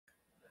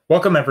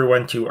Welcome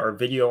everyone to our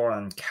video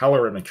on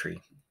calorimetry.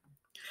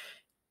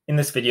 In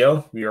this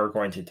video, we are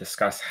going to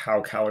discuss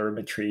how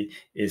calorimetry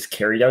is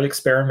carried out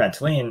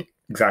experimentally and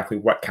exactly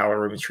what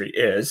calorimetry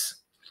is.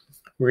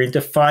 We're going to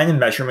define a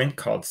measurement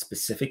called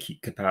specific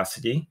heat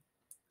capacity.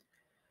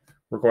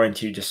 We're going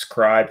to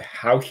describe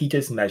how heat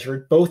is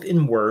measured both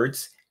in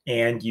words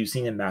and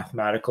using a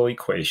mathematical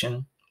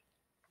equation.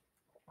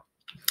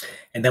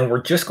 And then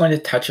we're just going to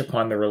touch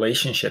upon the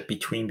relationship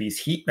between these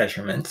heat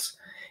measurements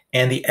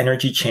and the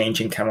energy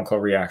change in chemical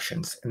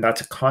reactions. And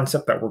that's a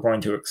concept that we're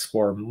going to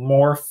explore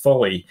more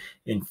fully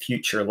in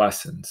future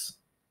lessons.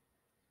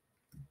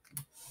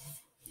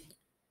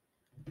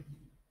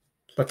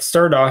 Let's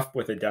start off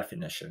with a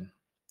definition.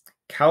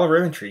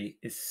 Calorimetry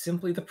is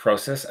simply the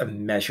process of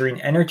measuring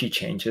energy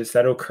changes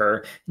that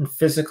occur in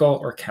physical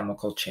or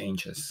chemical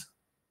changes.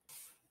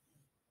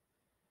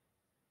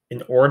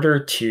 In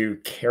order to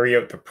carry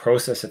out the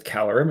process of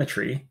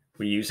calorimetry,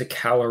 we use a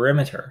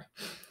calorimeter.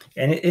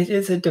 And it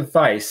is a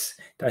device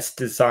that's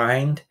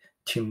designed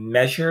to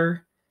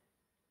measure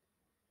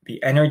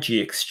the energy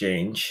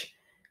exchange,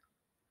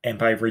 and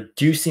by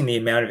reducing the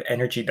amount of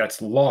energy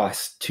that's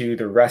lost to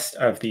the rest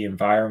of the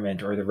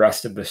environment or the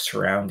rest of the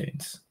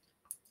surroundings.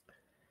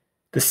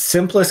 The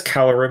simplest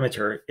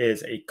calorimeter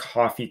is a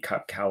coffee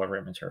cup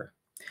calorimeter.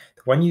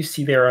 The one you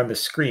see there on the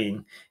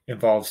screen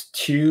involves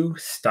two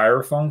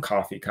styrofoam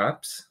coffee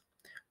cups,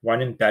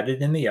 one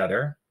embedded in the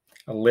other,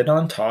 a lid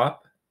on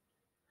top,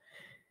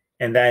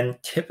 and then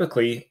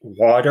typically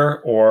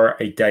water or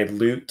a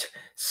dilute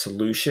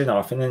solution,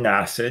 often an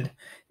acid,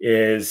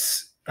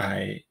 is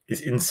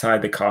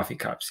inside the coffee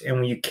cups. And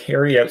when you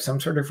carry out some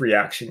sort of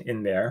reaction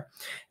in there,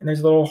 and there's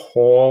a little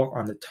hole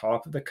on the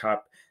top of the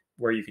cup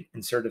where you can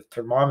insert a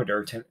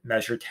thermometer to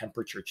measure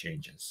temperature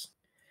changes.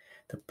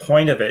 The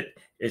point of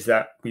it is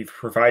that we've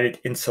provided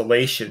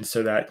insulation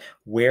so that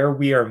where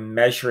we are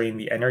measuring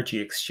the energy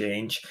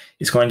exchange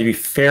is going to be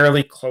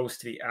fairly close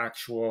to the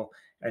actual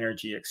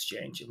energy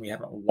exchange, and we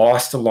haven't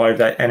lost a lot of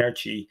that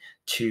energy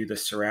to the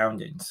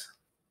surroundings.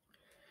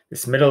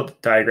 This middle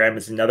diagram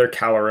is another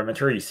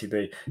calorimeter. You see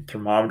the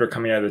thermometer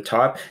coming out of the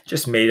top,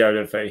 just made out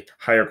of a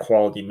higher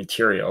quality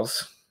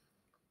materials.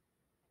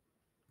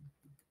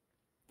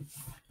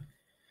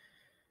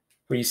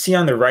 What you see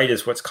on the right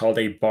is what's called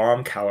a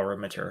bomb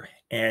calorimeter,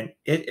 and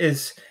it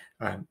is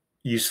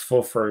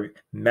useful for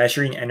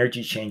measuring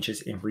energy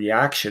changes in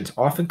reactions,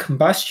 often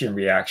combustion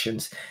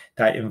reactions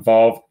that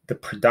involve the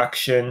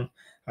production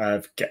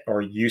of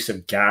or use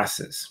of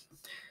gases.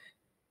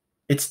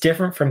 It's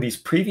different from these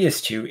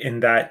previous two in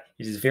that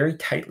it is very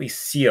tightly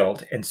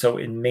sealed, and so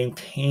it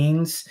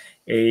maintains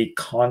a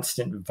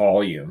constant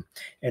volume.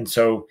 And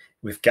so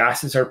if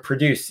gases are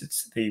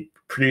produced, they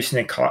produce in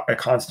a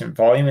constant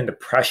volume, and the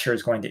pressure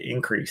is going to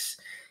increase.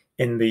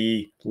 In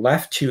the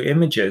left two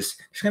images,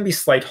 there's going to be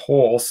slight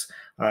holes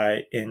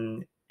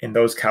in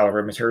those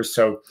calorimeters.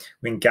 So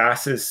when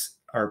gases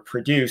are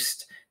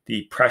produced,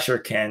 the pressure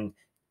can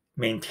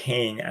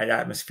maintain at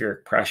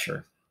atmospheric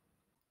pressure.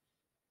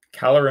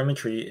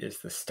 Calorimetry is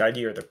the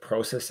study or the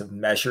process of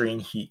measuring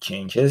heat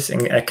changes,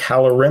 and a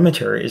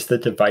calorimeter is the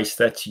device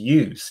that's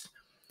used.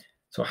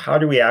 So how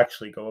do we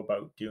actually go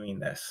about doing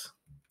this?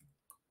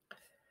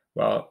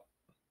 Well,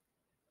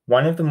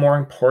 one of the more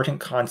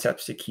important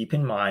concepts to keep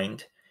in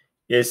mind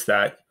is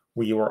that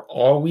we are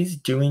always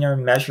doing our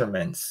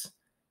measurements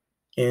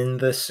in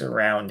the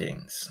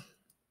surroundings.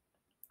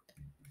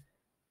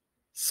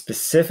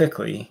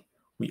 Specifically,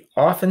 we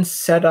often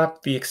set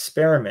up the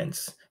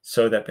experiments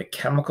so that the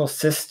chemical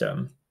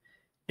system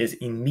is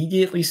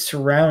immediately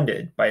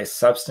surrounded by a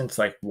substance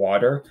like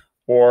water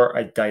or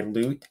a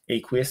dilute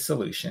aqueous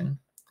solution.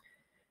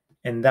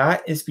 And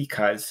that is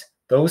because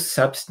those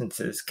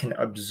substances can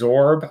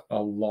absorb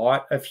a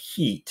lot of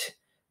heat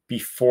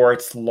before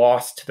it's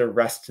lost to the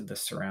rest of the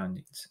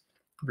surroundings.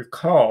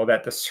 Recall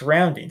that the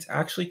surroundings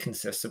actually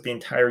consist of the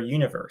entire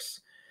universe,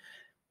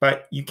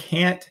 but you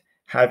can't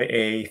have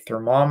a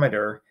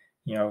thermometer,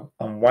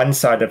 on one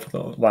side of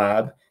the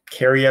lab,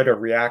 carry out a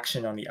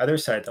reaction on the other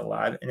side of the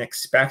lab, and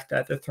expect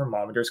that the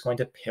thermometer is going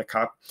to pick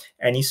up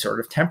any sort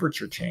of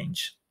temperature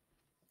change.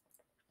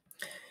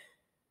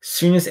 As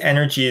soon as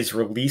energy is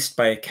released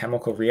by a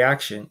chemical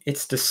reaction,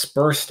 it's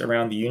dispersed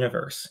around the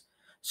universe.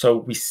 So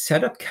we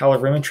set up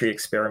calorimetry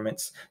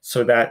experiments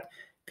so that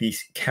the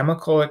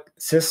chemical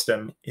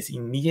system is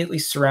immediately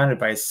surrounded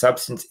by a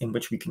substance in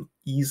which we can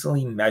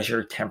easily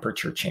measure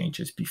temperature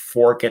changes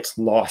before it gets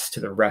lost to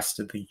the rest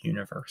of the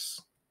universe.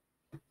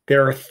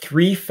 There are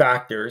three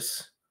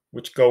factors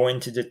which go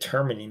into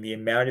determining the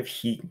amount of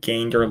heat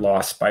gained or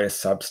lost by a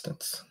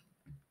substance.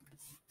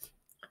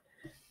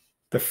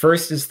 The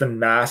first is the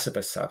mass of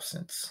a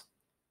substance.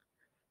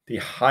 The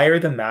higher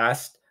the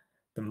mass,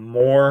 the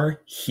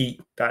more heat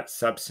that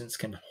substance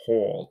can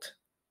hold.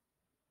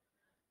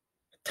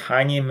 A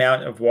tiny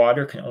amount of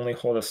water can only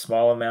hold a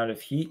small amount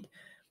of heat,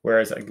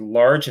 whereas a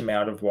large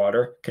amount of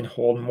water can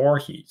hold more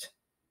heat.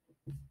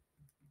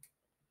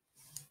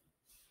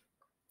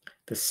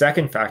 The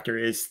second factor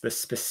is the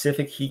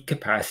specific heat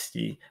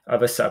capacity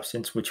of a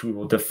substance, which we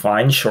will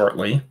define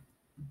shortly.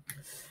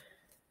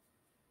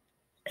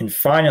 And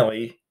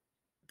finally,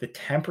 the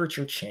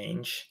temperature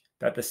change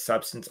that the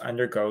substance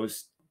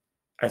undergoes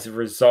as a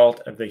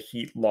result of the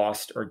heat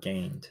lost or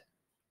gained.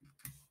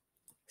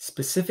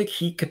 Specific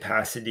heat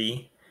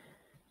capacity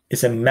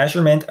is a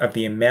measurement of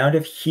the amount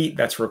of heat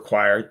that's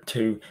required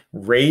to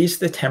raise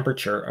the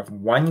temperature of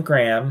 1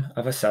 gram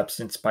of a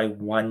substance by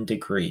 1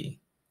 degree.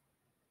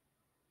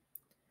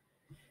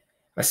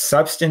 A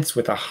substance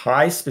with a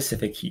high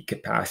specific heat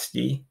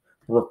capacity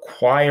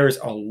requires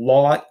a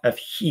lot of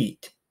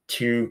heat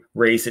to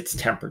raise its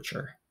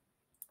temperature.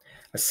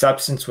 A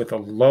substance with a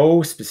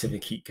low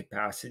specific heat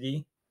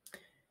capacity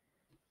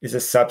is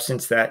a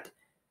substance that,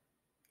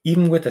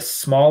 even with a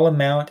small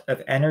amount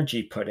of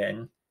energy put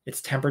in, its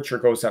temperature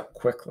goes up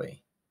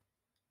quickly.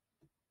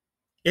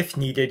 If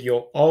needed,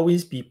 you'll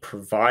always be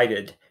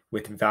provided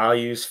with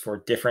values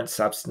for different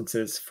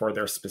substances for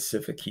their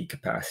specific heat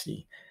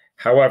capacity.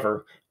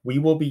 However, we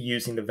will be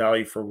using the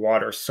value for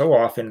water so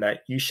often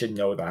that you should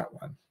know that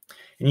one.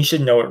 And you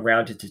should know it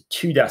rounded to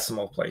 2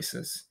 decimal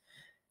places.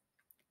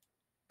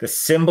 The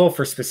symbol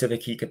for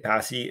specific heat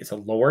capacity is a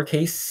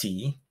lowercase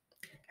c,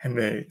 and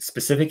the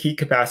specific heat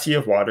capacity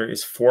of water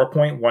is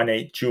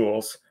 4.18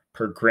 joules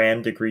per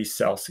gram degree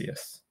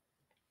Celsius.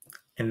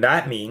 And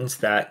that means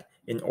that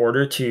in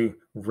order to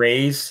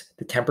raise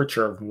the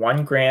temperature of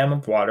 1 gram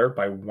of water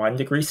by 1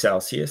 degree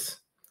Celsius,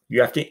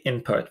 you have to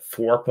input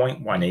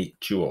 4.18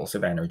 joules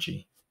of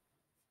energy.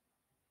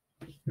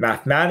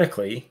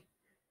 Mathematically,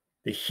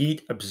 the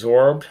heat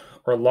absorbed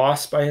or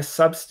lost by a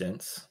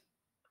substance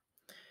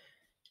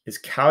is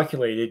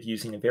calculated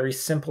using a very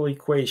simple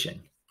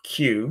equation,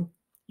 Q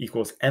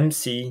equals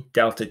mc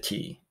delta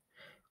T,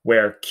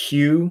 where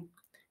Q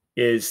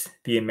is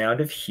the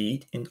amount of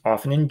heat,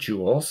 often in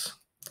joules,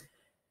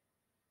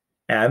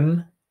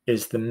 M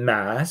is the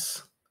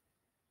mass,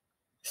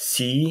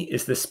 C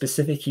is the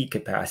specific heat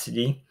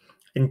capacity,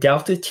 and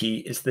delta T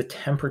is the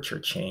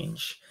temperature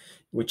change,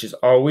 which is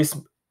always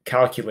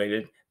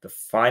calculated the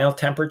final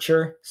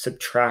temperature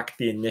subtract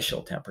the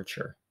initial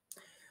temperature.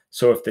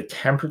 So if the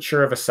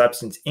temperature of a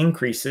substance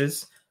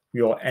increases,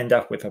 we will end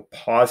up with a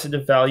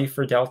positive value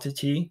for delta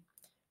T,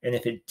 and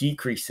if it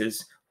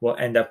decreases, we'll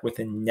end up with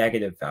a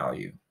negative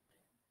value.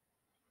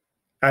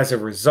 As a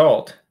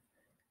result,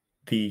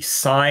 the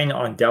sign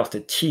on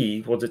delta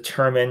T will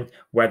determine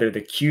whether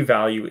the Q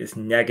value is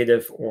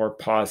negative or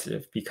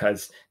positive,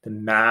 because the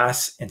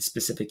mass and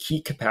specific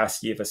heat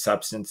capacity of a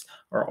substance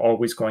are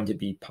always going to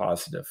be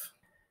positive.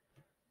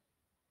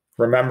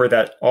 Remember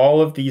that all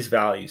of these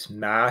values,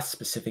 mass,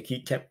 specific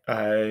heat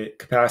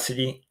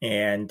capacity,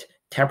 and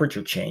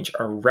temperature change,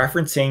 are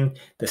referencing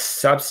the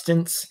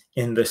substance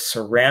in the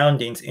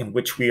surroundings in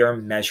which we are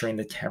measuring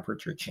the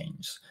temperature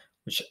change,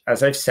 which,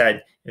 as I've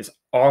said, is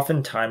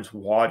oftentimes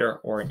water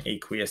or an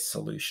aqueous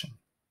solution.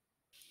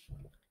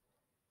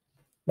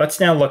 Let's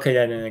now look at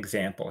an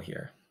example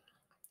here.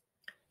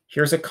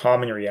 Here's a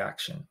common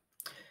reaction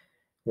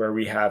where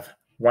we have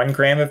 1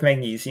 gram of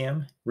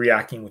magnesium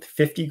reacting with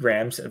 50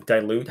 grams of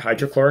dilute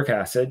hydrochloric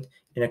acid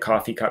in a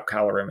coffee cup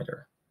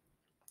calorimeter.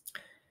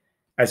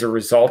 As a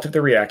result of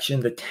the reaction,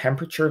 the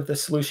temperature of the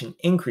solution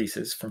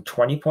increases from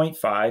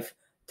 20.5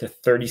 to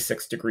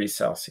 36 degrees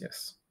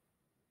Celsius.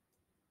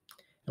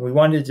 And we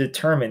want to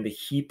determine the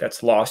heat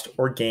that's lost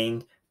or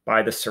gained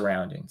by the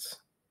surroundings.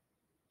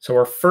 So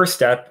our first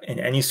step in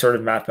any sort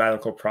of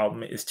mathematical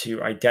problem is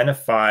to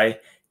identify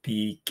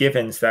the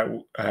givens that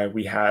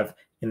we have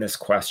in this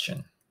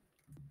question.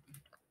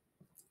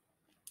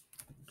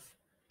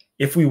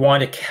 If we want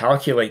to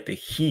calculate the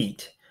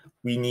heat,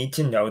 we need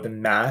to know the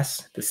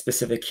mass, the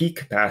specific heat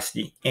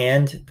capacity,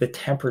 and the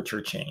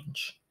temperature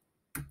change.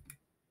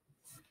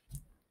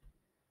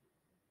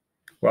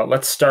 Well,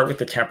 let's start with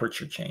the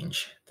temperature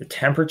change. The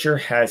temperature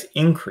has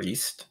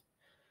increased,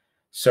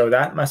 so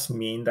that must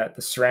mean that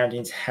the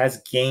surroundings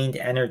has gained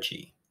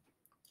energy.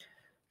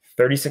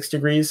 36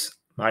 degrees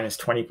minus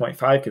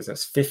 20.5 gives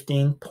us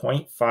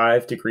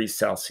 15.5 degrees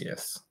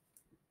Celsius.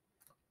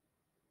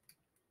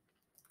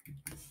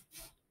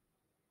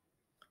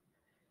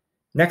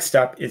 Next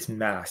up is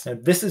mass. Now,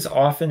 this is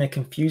often a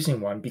confusing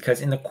one because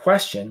in the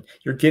question,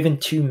 you're given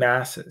 2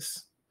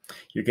 masses.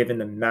 You're given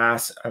the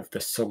mass of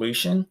the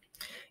solution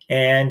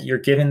and you're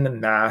given the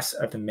mass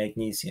of the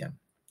magnesium.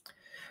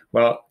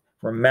 Well,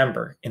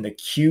 remember, in the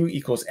Q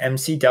equals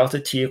mc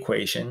delta T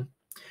equation,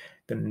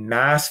 the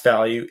mass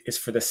value is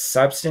for the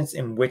substance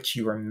in which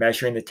you are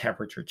measuring the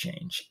temperature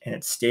change. And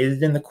it's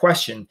stated in the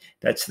question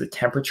that's the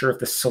temperature of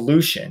the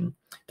solution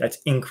that's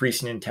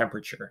increasing in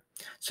temperature.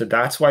 So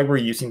that's why we're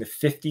using the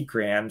 50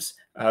 grams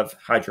of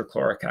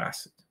hydrochloric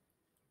acid.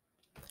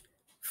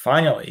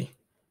 Finally,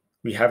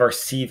 we have our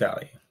C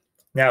value.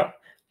 Now,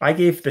 I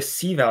gave the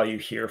C value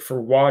here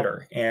for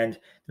water, and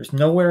there's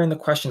nowhere in the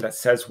question that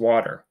says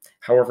water.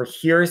 However,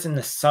 here's an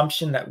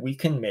assumption that we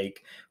can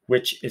make,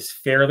 which is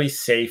fairly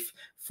safe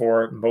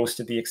for most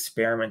of the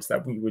experiments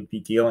that we would be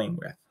dealing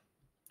with.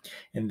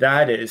 And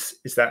that is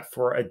that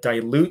for a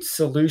dilute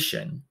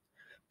solution,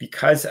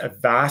 because a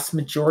vast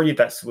majority of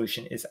that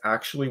solution is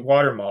actually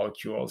water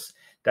molecules,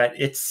 that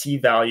its C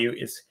value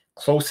is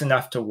close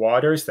enough to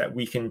waters that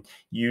we can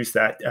use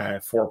that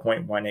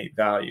 4.18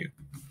 value.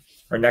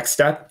 Our next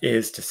step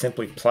is to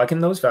simply plug in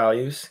those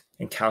values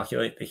and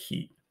calculate the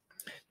heat.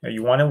 Now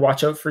you want to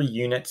watch out for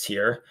units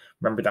here.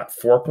 Remember that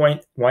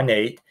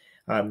 4.18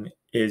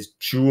 is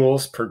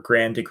joules per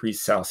gram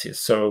degrees Celsius.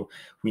 So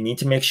we need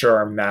to make sure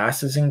our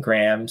mass is in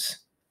grams,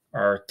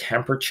 our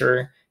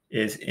temperature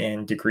is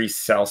in degrees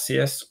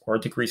Celsius, or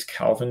degrees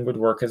Kelvin would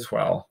work as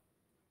well.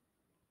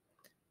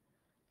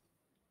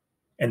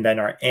 And then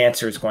our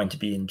answer is going to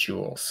be in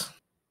joules.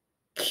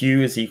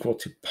 Q is equal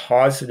to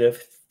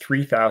positive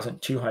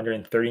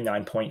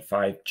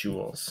 3,239.5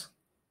 joules.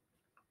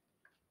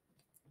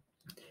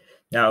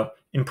 Now,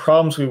 in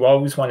problems, we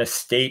always want to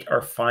state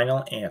our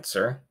final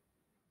answer.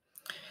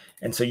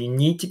 And so you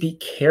need to be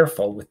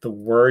careful with the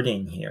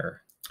wording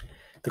here.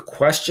 The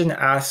question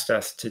asked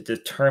us to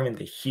determine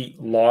the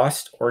heat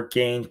lost or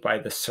gained by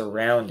the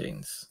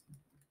surroundings.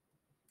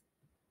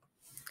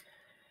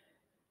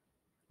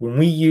 When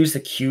we use the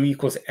Q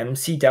equals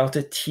mc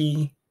delta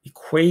T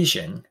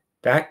equation,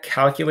 that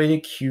calculated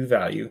Q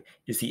value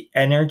is the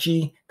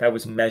energy that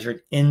was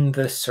measured in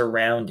the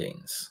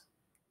surroundings.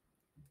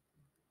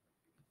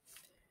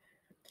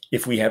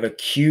 If we have a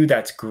Q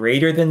that's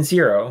greater than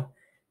 0,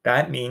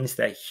 that means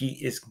that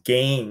heat is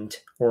gained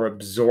or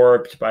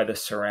absorbed by the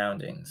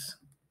surroundings.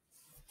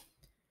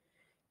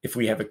 If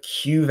we have a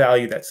Q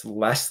value that's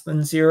less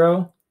than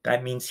 0,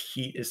 that means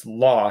heat is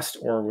lost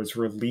or was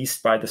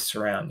released by the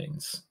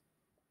surroundings.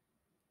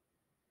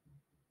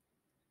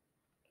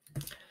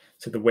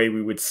 So the way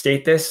we would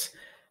state this,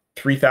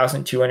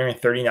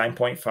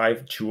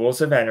 3,239.5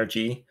 joules of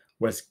energy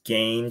was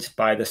gained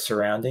by the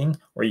surrounding,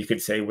 or you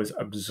could say was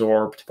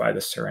absorbed by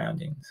the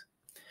surroundings.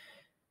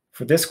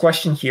 For this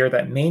question here,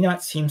 that may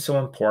not seem so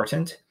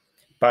important,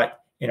 but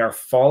in our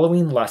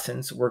following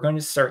lessons, we're going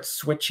to start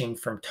switching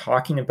from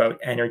talking about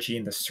energy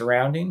in the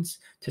surroundings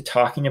to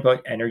talking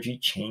about energy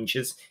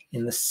changes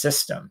in the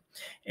system.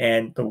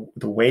 And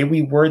the way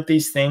we word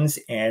these things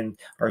and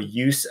our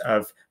use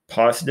of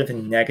positive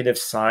and negative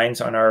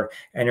signs on our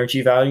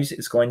energy values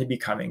is going to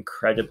become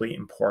incredibly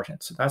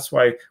important. So that's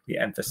why we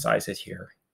emphasize it here.